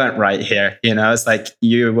 Elliot, you weren't right here. It's like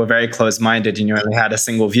you were very closed-minded and you only had a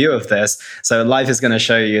single view of this. So life is going to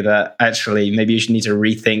show you that actually maybe you should need to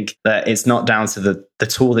rethink that it's not down to the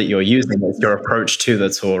tool that you're using, it's your approach to the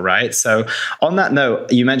tool, right? So on that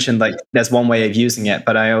note, you mentioned like there's one way of using it,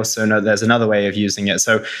 but I also know there's another way of using it.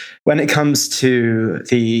 So when it comes to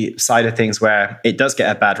the side of things where it does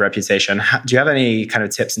get a bad reputation, do you have any kind of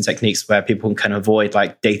tips and techniques where people can avoid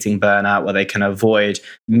like dating burnout, where they can avoid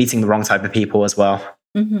meeting the wrong type of people as well?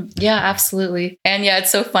 Yeah, absolutely. And yeah,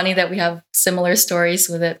 it's so funny that we have similar stories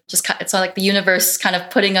with it. Just it's like the universe kind of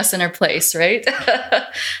putting us in our place, right?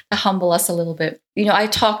 To humble us a little bit. I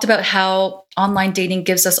talked about how online dating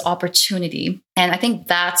gives us opportunity. And I think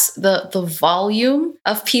that's the volume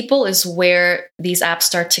of people is where these apps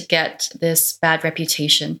start to get this bad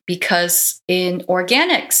reputation, because in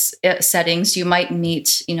organic settings, you might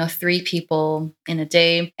meet, 3 people in a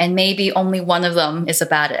day, and maybe only one of them is a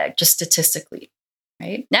bad egg, just statistically.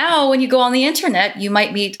 Right? Now, when you go on the internet, you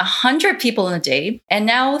might meet 100 people in a day, and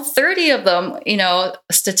now 30 of them,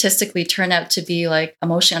 statistically turn out to be like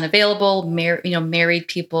emotionally unavailable, married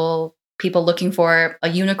people looking for a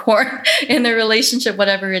unicorn in their relationship,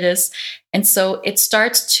 whatever it is. And so it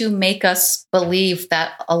starts to make us believe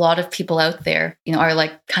that a lot of people out there, are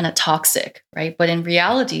like kind of toxic, right? But in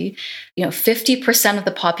reality, 50% of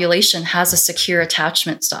the population has a secure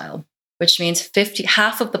attachment style, which means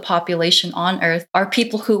half of the population on Earth are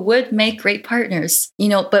people who would make great partners,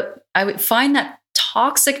 but I would find that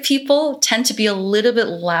toxic people tend to be a little bit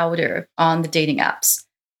louder on the dating apps,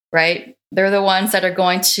 right? They're the ones that are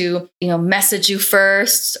going to, message you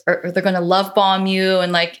first, or they're going to love bomb you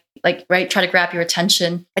and right, try to grab your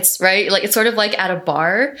attention. It's right. Like, it's sort of like at a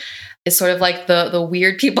bar. It's sort of like the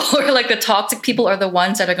weird people or like the toxic people are the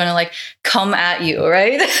ones that are going to like come at you,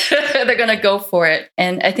 right? They're going to go for it.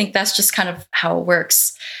 And I think that's just kind of how it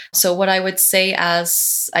works. So what I would say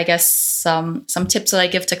as, I guess, some tips that I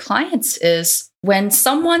give to clients is when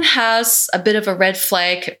someone has a bit of a red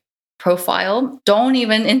flag profile, don't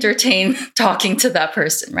even entertain talking to that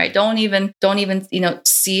person, right? Don't even,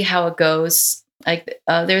 see how it goes. Like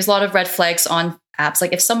there's a lot of red flags on apps.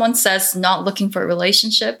 Like if someone says not looking for a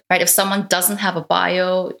relationship, right? If someone doesn't have a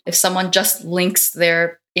bio, if someone just links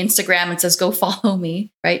their Instagram and says, go follow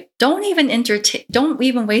me, right? Don't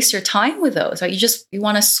even waste your time with those, right? You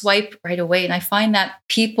want to swipe right away. And I find that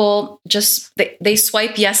people just, they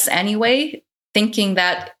swipe yes anyway, thinking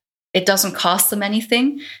that it doesn't cost them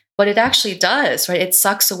anything. But it actually does, right? It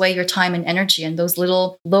sucks away your time and energy, and those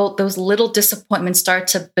little disappointments start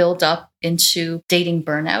to build up into dating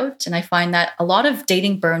burnout. And I find that a lot of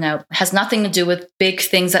dating burnout has nothing to do with big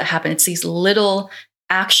things that happen. It's these little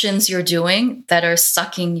actions you're doing that are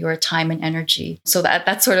sucking your time and energy. So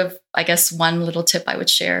that's sort of, I guess, one little tip I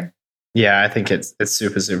would share. Yeah, I think it's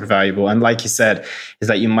super, super valuable. And like you said, is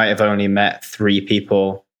that you might have only met 3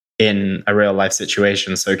 people in a real life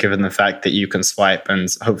situation. So given the fact that you can swipe, and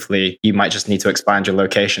hopefully you might just need to expand your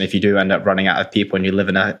location if you do end up running out of people and you live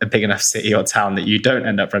in a big enough city or town that you don't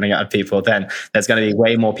end up running out of people, then there's going to be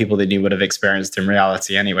way more people than you would have experienced in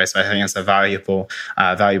reality anyway. So I think it's a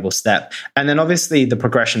valuable step. And then obviously the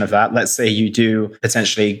progression of that, let's say you do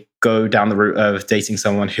potentially go down the route of dating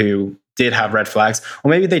someone who did have red flags,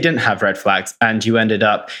 or maybe they didn't have red flags, and you ended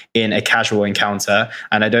up in a casual encounter.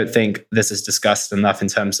 And I don't think this is discussed enough in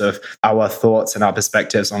terms of our thoughts and our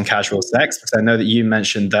perspectives on casual sex, because I know that you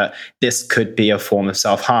mentioned that this could be a form of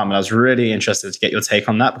self-harm. And I was really interested to get your take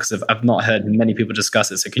on that, because I've not heard many people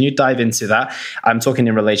discuss it. So can you dive into that? I'm talking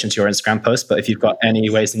in relation to your Instagram post, but if you've got any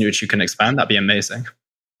ways in which you can expand, that'd be amazing.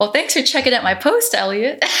 Well, thanks for checking out my post,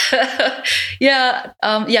 Elliot.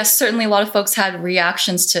 Yes, certainly a lot of folks had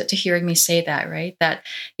reactions to hearing me say that, right? That,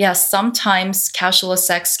 yes, sometimes casual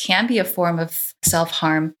sex can be a form of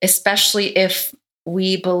self-harm, especially if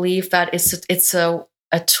we believe that it's a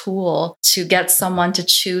tool to get someone to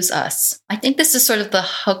choose us. I think this is sort of the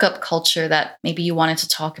hookup culture that maybe you wanted to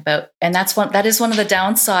talk about. And that is one of the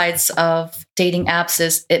downsides of dating apps,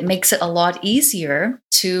 is it makes it a lot easier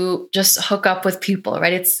to just hook up with people,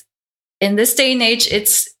 right? It's in this day and age,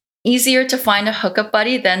 it's easier to find a hookup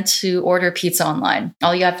buddy than to order pizza online.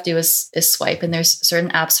 All you have to do is swipe, and there's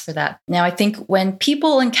certain apps for that. Now, I think when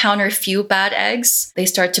people encounter a few bad eggs, they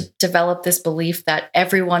start to develop this belief that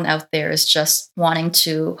everyone out there is just wanting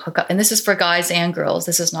to hook up. And this is for guys and girls.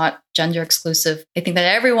 This is not gender exclusive. They think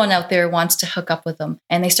that everyone out there wants to hook up with them.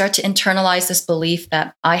 And they start to internalize this belief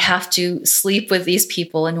that I have to sleep with these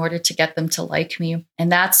people in order to get them to like me.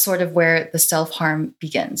 And that's sort of where the self-harm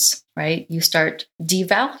begins, right? You start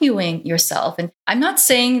devaluing yourself. And I'm not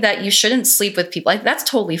saying that you shouldn't sleep with people. That's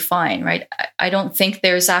totally fine, right? I don't think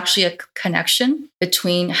there's actually a connection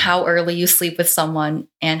between how early you sleep with someone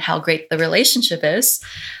and how great the relationship is.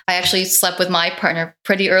 I actually slept with my partner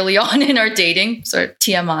pretty early on in our dating, sort of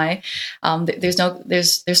TMI.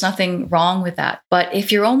 There's nothing wrong with that. But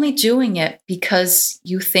if you're only doing it because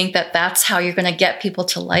you think that that's how you're going to get people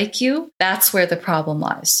to like you, that's where the problem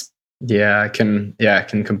lies. I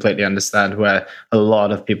can completely understand where a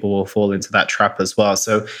lot of people will fall into that trap as well.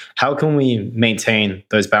 So how can we maintain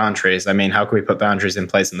those boundaries? I mean, how can we put boundaries in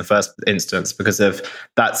place in the first instance? Because if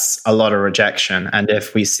that's a lot of rejection, and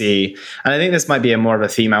if we see, and I think this might be more of a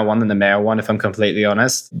female one than the male one, if I'm completely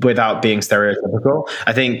honest, without being stereotypical.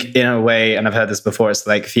 I think in a way, and I've heard this before, it's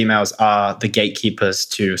like females are the gatekeepers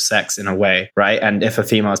to sex in a way, right? And if a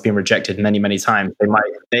female has been rejected many, many times,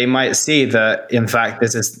 they might see that, in fact,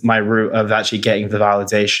 this is my route of actually getting the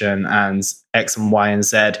validation and X and Y and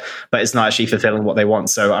Z, but it's not actually fulfilling what they want.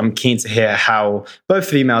 So I'm keen to hear how both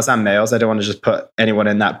females and males, I don't want to just put anyone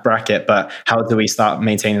in that bracket, but how do we start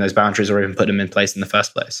maintaining those boundaries or even put them in place in the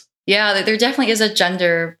first place? Yeah, there definitely is a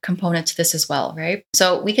gender component to this as well, right?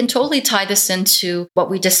 So we can totally tie this into what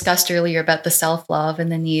we discussed earlier about the self-love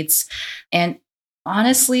and the needs. And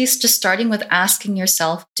honestly, it's just starting with asking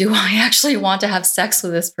yourself, do I actually want to have sex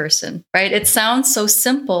with this person, right? It sounds so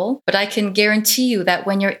simple, but I can guarantee you that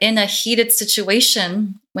when you're in a heated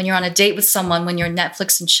situation, when you're on a date with someone, when you're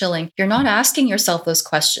Netflix and chilling, you're not asking yourself those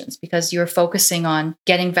questions because you're focusing on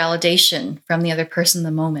getting validation from the other person in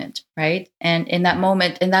the moment, right? And in that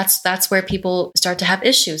moment, and that's where people start to have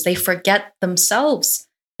issues. They forget themselves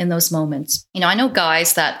in those moments. I know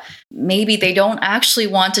guys that maybe they don't actually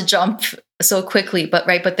want to jump so quickly, but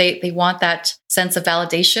they want that sense of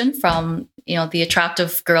validation from, the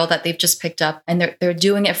attractive girl that they've just picked up, and they're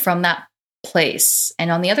doing it from that place. And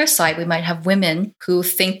on the other side, we might have women who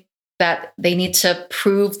think that they need to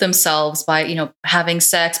prove themselves by, having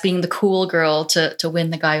sex, being the cool girl to win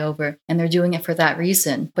the guy over. And they're doing it for that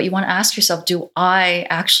reason. But you want to ask yourself, do I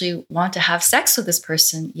actually want to have sex with this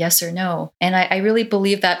person? Yes or no? And I really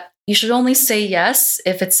believe that you should only say yes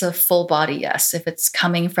if it's a full body yes, if it's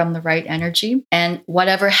coming from the right energy. And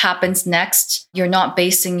whatever happens next, you're not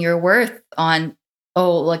basing your worth on,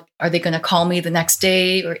 are they going to call me the next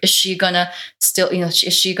day? Or is she going to still, is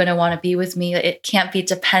she going to want to be with me? It can't be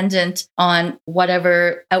dependent on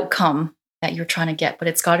whatever outcome that you're trying to get, but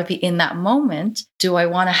it's got to be in that moment. Do I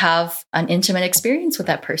want to have an intimate experience with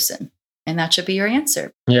that person? And that should be your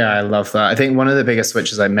answer. Yeah, I love that. I think one of the biggest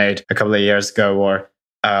switches I made a couple of years ago, or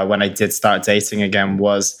when I did start dating again,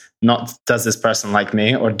 was not, does this person like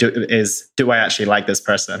me, or do I actually like this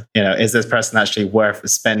person? Is this person actually worth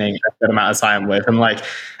spending a good amount of time with? And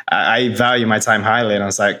I value my time highly. And I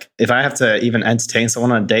was like, if I have to even entertain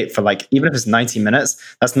someone on a date for even if it's 90 minutes,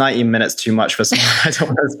 that's 90 minutes too much for someone I don't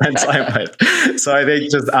want to spend time with. So I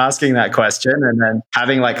think just asking that question and then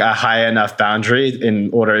having a high enough boundary in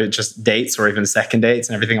order just dates or even second dates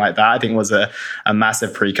and everything like that, I think was a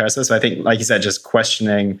massive precursor. So I think, like you said, just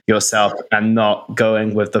questioning yourself and not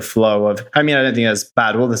going with the flow of, I don't think that's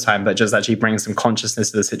bad all the time, but just actually bring some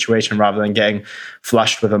consciousness to the situation rather than getting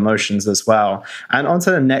flushed with emotions as well. And on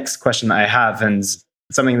to the next question that I have, and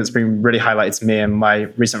something that's been really highlighted to me in my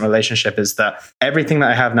recent relationship, is that everything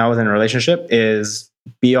that I have now within a relationship is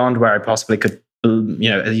beyond where I possibly could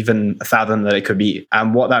even fathom that it could be.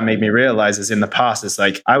 And what that made me realize is, in the past, is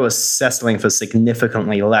I was settling for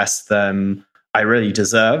significantly less than I really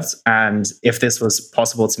deserved. And if this was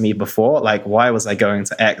possible to me before, why was I going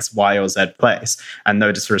to X, Y, or Z place? And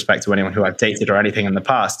no disrespect to anyone who I've dated or anything in the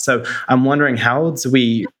past. So I'm wondering, how do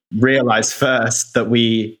we realize first that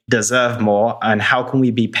we deserve more, and how can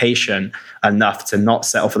we be patient enough to not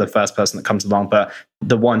settle for the first person that comes along, but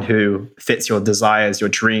the one who fits your desires, your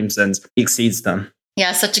dreams, and exceeds them?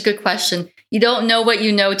 Yeah, such a good question. You don't know what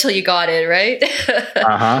you know till you got it, right?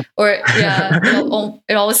 Or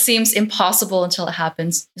it always seems impossible until it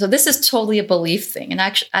happens. So this is totally a belief thing. And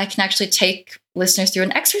I can actually take listeners through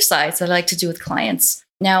an exercise that I like to do with clients.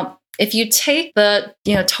 Now, if you take the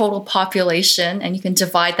total population and you can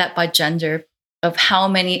divide that by gender of how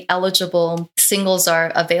many eligible singles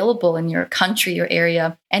are available in your country, your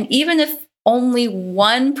area, and even if only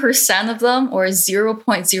 1% of them or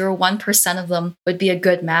 0.01% of them would be a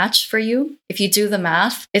good match for you, if you do the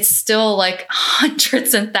math, it's still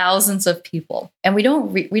hundreds and thousands of people. And we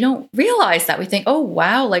don't realize that. We think, oh,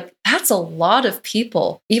 wow, that's a lot of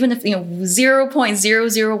people. Even if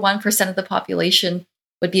 0.001% of the population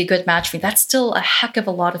would be a good match for me, that's still a heck of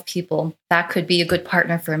a lot of people that could be a good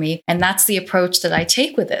partner for me. And that's the approach that I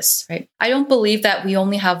take with this, right? I don't believe that we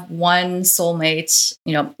only have one soulmate,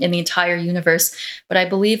 in the entire universe, but I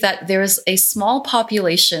believe that there's a small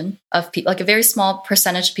population of people, a very small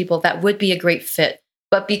percentage of people that would be a great fit.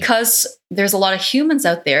 But because there's a lot of humans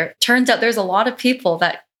out there, turns out there's a lot of people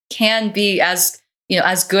that can be as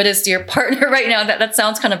good as your partner right now. That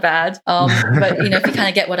sounds kind of bad. But if you kind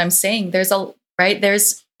of get what I'm saying, there's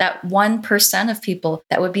that 1% of people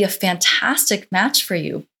that would be a fantastic match for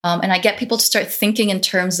you. And I get people to start thinking in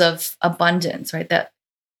terms of abundance, right? That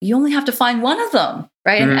you only have to find one of them,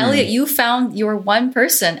 right? And Elliot, you found your one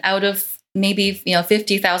person out of maybe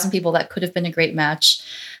 50,000 people that could have been a great match,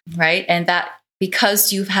 right? And that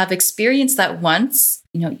because you have experienced that once,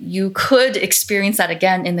 you could experience that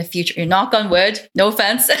again in the future. You knock on wood, no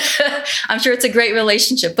offense. I'm sure it's a great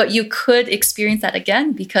relationship, but you could experience that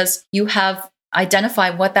again because you have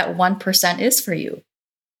identified what that 1% is for you,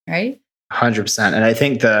 right? 100%. And I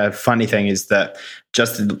think the funny thing is that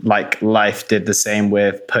just like life did the same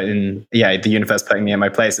with the universe putting me in my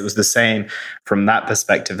place, it was the same from that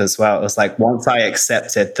perspective as well. It was like, once I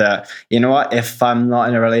accepted that, you know what, if I'm not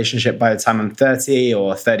in a relationship by the time I'm 30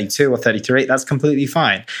 or 32 or 33, that's completely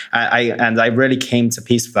fine. And I really came to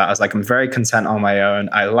peace with that. I was like, I'm very content on my own.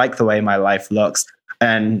 I like the way my life looks.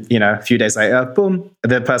 And, a few days later, boom,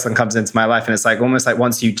 the person comes into my life. And it's like, almost like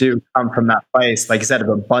once you do come from that place, like you said, of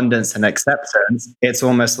abundance and acceptance, it's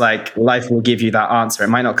almost like life will give you that answer. It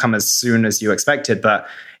might not come as soon as you expected, but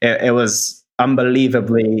it was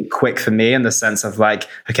unbelievably quick for me in the sense of like,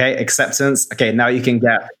 okay, acceptance. Okay, now you can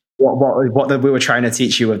get what we were trying to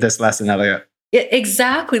teach you with this lesson, Elliot. Yeah,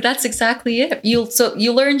 exactly. That's exactly it. You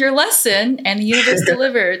learned your lesson and the universe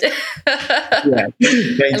delivered. Yeah. Thank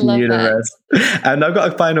you, universe. And I've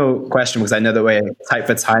got a final question because I know that we're tight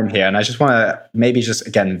for time here. And I just want to maybe just,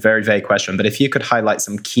 again, very vague question, but if you could highlight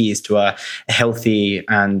some keys to a healthy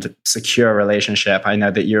and secure relationship. I know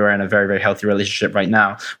that you're in a very, very healthy relationship right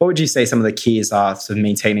now. What would you say some of the keys are to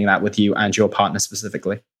maintaining that with you and your partner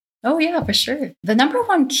specifically? Oh, yeah, for sure. The number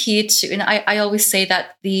one key and I always say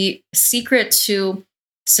that the secret to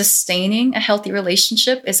sustaining a healthy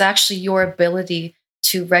relationship is actually your ability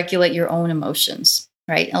to regulate your own emotions,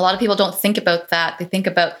 right? And a lot of people don't think about that. They think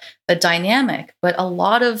about the dynamic, but a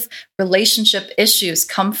lot of relationship issues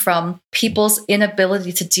come from people's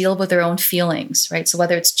inability to deal with their own feelings, right? So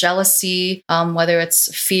whether it's jealousy, whether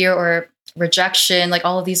it's fear or rejection, like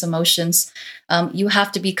all of these emotions, you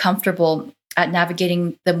have to be comfortable at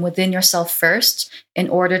navigating them within yourself first in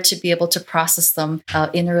order to be able to process them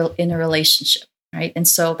in a relationship, right? And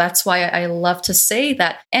so that's why I love to say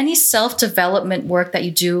that any self-development work that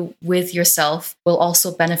you do with yourself will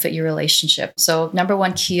also benefit your relationship. So number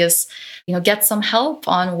one key is, get some help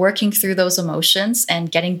on working through those emotions and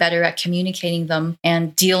getting better at communicating them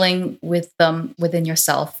and dealing with them within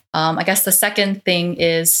yourself. I guess the second thing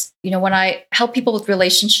is, when I help people with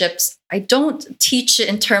relationships, I don't teach it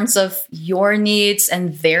in terms of your needs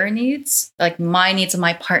and their needs, like my needs and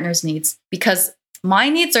my partner's needs, because my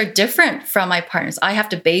needs are different from my partner's. I have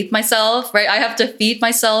to bathe myself, right? I have to feed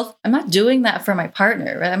myself. I'm not doing that for my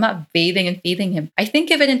partner, right? I'm not bathing and feeding him. I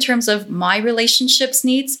think of it in terms of my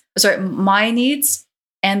needs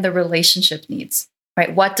and the relationship needs,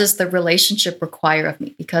 right? What does the relationship require of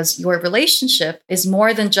me? Because your relationship is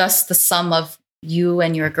more than just the sum of you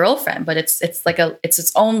and your girlfriend, but it's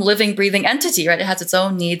its own living, breathing entity, right? It has its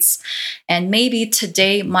own needs. And maybe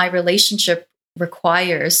today my relationship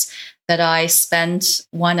requires that I spend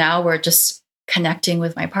 1 hour just connecting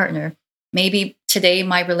with my partner. Maybe today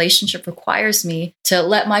my relationship requires me to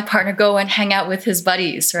let my partner go and hang out with his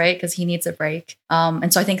buddies, right? Because he needs a break.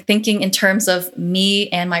 And so I think thinking in terms of me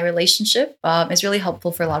and my relationship is really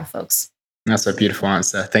helpful for a lot of folks. That's a beautiful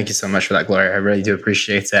answer. Thank you so much for that, Gloria. I really do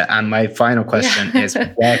appreciate it. And my final question is,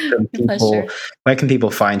 where can people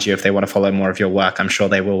find you if they want to follow more of your work? I'm sure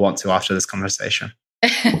they will want to after this conversation.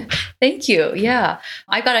 Thank you. Yeah.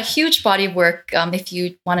 I've got a huge body of work. If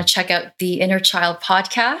you want to check out the Inner Child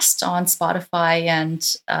podcast on Spotify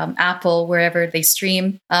and Apple, wherever they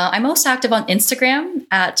stream. I'm most active on Instagram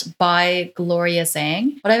at by Gloria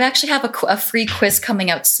Zhang, but I actually have a free quiz coming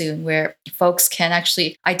out soon where folks can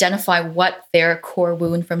actually identify what their core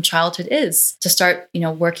wound from childhood is to start,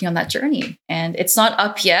 working on that journey. And it's not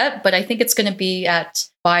up yet, but I think it's going to be at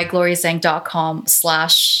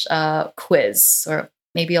bygloriazhang.com/quiz, or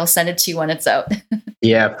maybe I'll send it to you when it's out.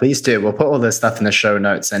 Yeah, please do. We'll put all this stuff in the show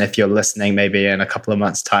notes. And if you're listening maybe in a couple of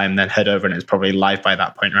months' time, then head over and it's probably live by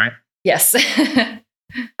that point, right? Yes.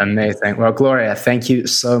 Amazing. Well, Gloria, thank you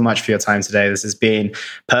so much for your time today. This has been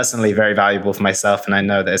personally very valuable for myself, and I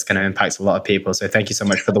know that it's going to impact a lot of people. So thank you so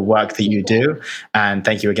much for the work that you do. And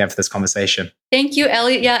thank you again for this conversation. Thank you,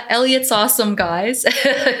 Elliot. Yeah, Elliot's awesome, guys.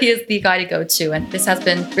 He is the guy to go to. And this has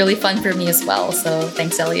been really fun for me as well. So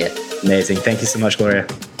thanks, Elliot. Amazing. Thank you so much, Gloria.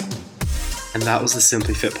 And that was the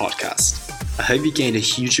Simply Fit podcast. I hope you gained a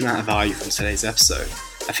huge amount of value from today's episode.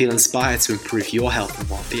 I feel inspired to improve your health and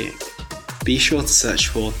well-being. Be sure to search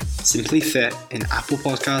for Simply Fit in Apple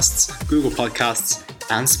Podcasts, Google Podcasts,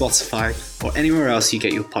 and Spotify, or anywhere else you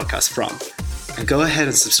get your podcast from. And go ahead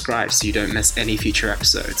and subscribe so you don't miss any future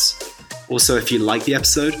episodes. Also, if you like the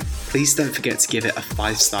episode, please don't forget to give it a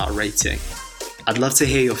 5-star rating. I'd love to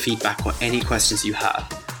hear your feedback or any questions you have.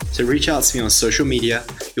 So reach out to me on social media.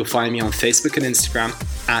 You'll find me on Facebook and Instagram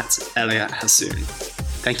at Elliot Hassoun.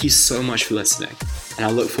 Thank you so much for listening, and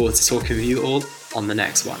I look forward to talking with you all on the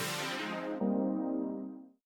next one.